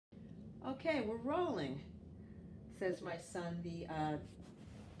Okay, we're rolling, says my son, the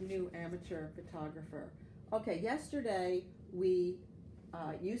new amateur photographer. Okay, yesterday we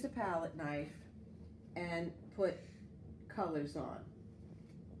used a palette knife and put colors on.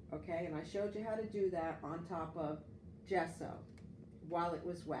 Okay, and I showed you how to do that on top of gesso while it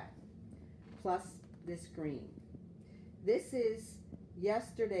was wet, plus this green. This is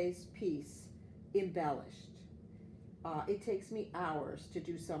yesterday's piece embellished. It takes me hours to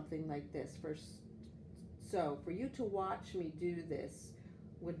do something like this. So for you to watch me do this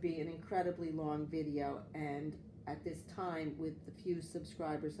would be an incredibly long video, and at this time, with the few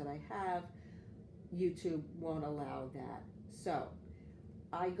subscribers that I have, YouTube won't allow that. So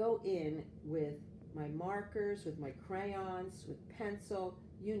I go in with my markers, with my crayons, with pencil,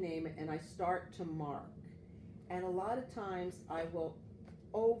 you name it, and I start to mark. And a lot of times I will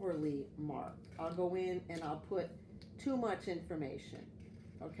overly mark. I'll go in and I'll put too much information,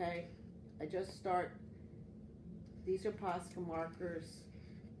 okay? I just start, these are Posca markers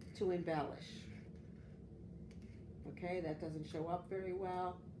to embellish. Okay, that doesn't show up very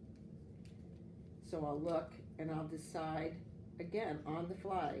well. So I'll look and I'll decide, again, on the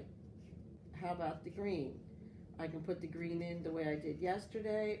fly, how about the green? I can put the green in the way I did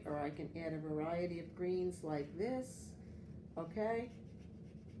yesterday, or I can add a variety of greens like this, okay?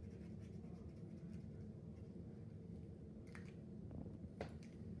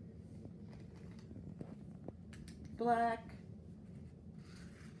 Black,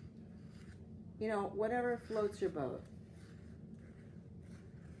 you know, whatever floats your boat,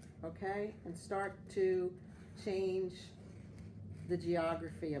 okay? And start to change the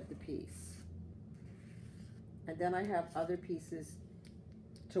geography of the piece. And then I have other pieces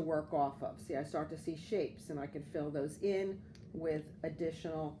to work off of. See, I start to see shapes, and I can fill those in with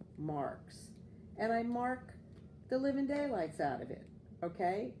additional marks. And I mark the living daylights out of it,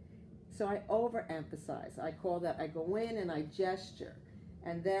 okay? So I overemphasize. I call that, I go in and I gesture.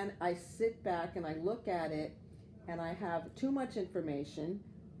 And then I sit back and I look at it, and I have too much information,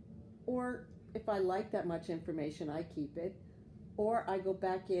 or if I like that much information, I keep it, or I go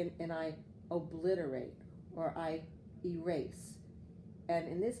back in and I obliterate, or I erase. And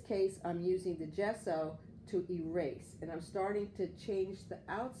in this case, I'm using the gesso to erase, and I'm starting to change the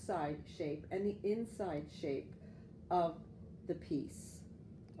outside shape and the inside shape of the piece.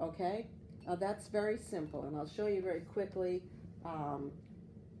 Okay, now that's very simple, and I'll show you very quickly.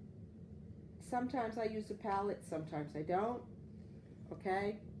 Sometimes I use a palette, sometimes I don't.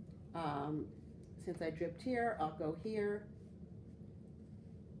 Okay, since I dripped here, I'll go here.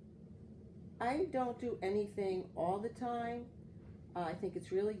 I don't do anything all the time. I think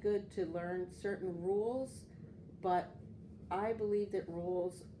it's really good to learn certain rules, but I believe that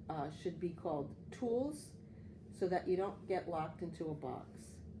rules should be called tools so that you don't get locked into a box,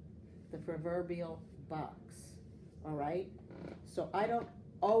 the proverbial box, all right? So I don't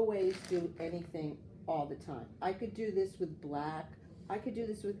always do anything all the time. I could do this with black. I could do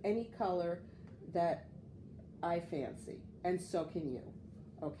this with any color that I fancy, and so can you,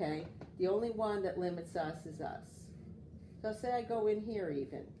 okay? The only one that limits us is us. So say I go in here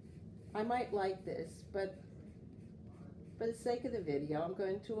even. I might like this, but for the sake of the video, I'm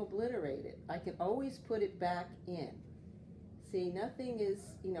going to obliterate it. I can always put it back in. See, nothing is,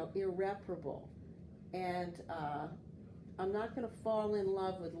 you know, irreparable. And I'm not going to fall in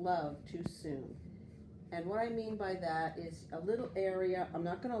love with love too soon. And what I mean by that is a little area, I'm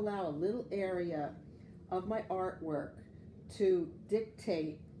not going to allow a little area of my artwork to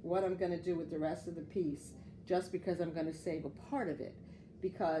dictate what I'm going to do with the rest of the piece just because I'm going to save a part of it,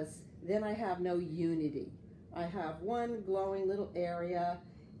 because then I have no unity. I have one glowing little area,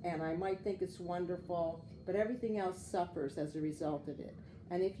 and I might think it's wonderful, but everything else suffers as a result of it.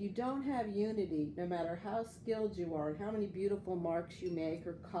 And if you don't have unity, no matter how skilled you are and how many beautiful marks you make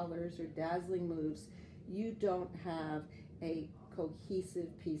or colors or dazzling moves, you don't have a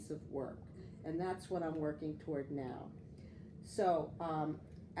cohesive piece of work. And that's what I'm working toward now. So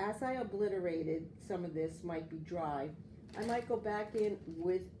as I obliterated, some of this might be dry. I might go back in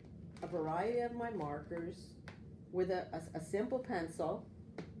with a variety of my markers with a simple pencil,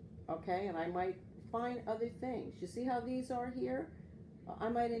 okay, and I might find other things. You see how these are here? I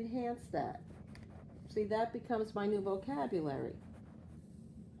might enhance that. See, that becomes my new vocabulary.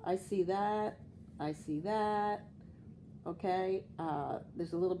 I see that, I see that, okay,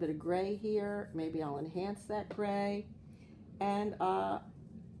 there's a little bit of gray here. Maybe I'll enhance that gray, and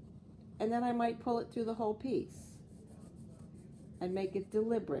then I might pull it through the whole piece and make it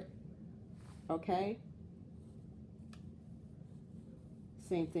deliberate, okay?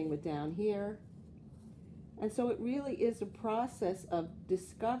 Same thing with down here. And so it really is a process of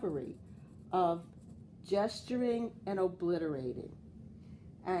discovery of gesturing and obliterating.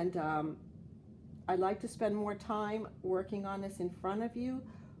 And I'd like to spend more time working on this in front of you,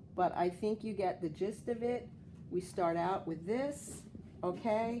 but I think you get the gist of it. We start out with this,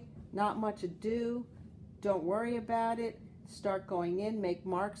 okay? Not much ado. Don't worry about it. Start going in, make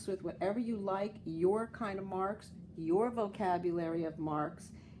marks with whatever you like, your kind of marks, your vocabulary of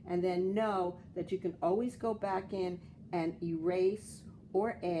marks, and then know that you can always go back in and erase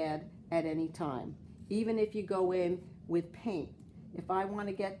or add at any time. Even if you go in with paint. If I want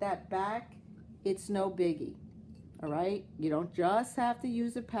to get that back, it's no biggie, all right? You don't just have to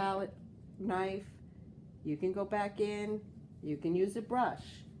use a palette knife. You can go back in, you can use a brush,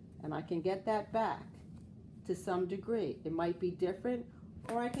 and I can get that back to some degree. It might be different,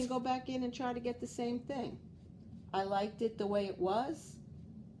 or I can go back in and try to get the same thing. I liked it the way it was,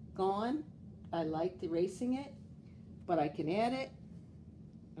 gone. I liked erasing it, but I can add it,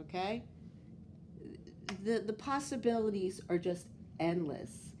 okay? The possibilities are just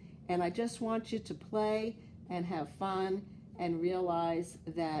endless, and I just want you to play and have fun and realize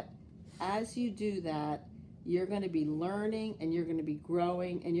that as you do that, you're going to be learning and you're going to be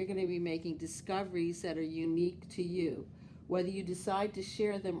growing and you're going to be making discoveries that are unique to you. Whether you decide to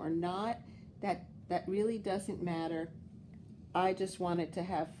share them or not, that really doesn't matter. I just wanted to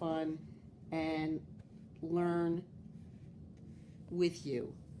have fun and learn with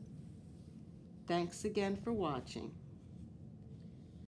you. Thanks again for watching.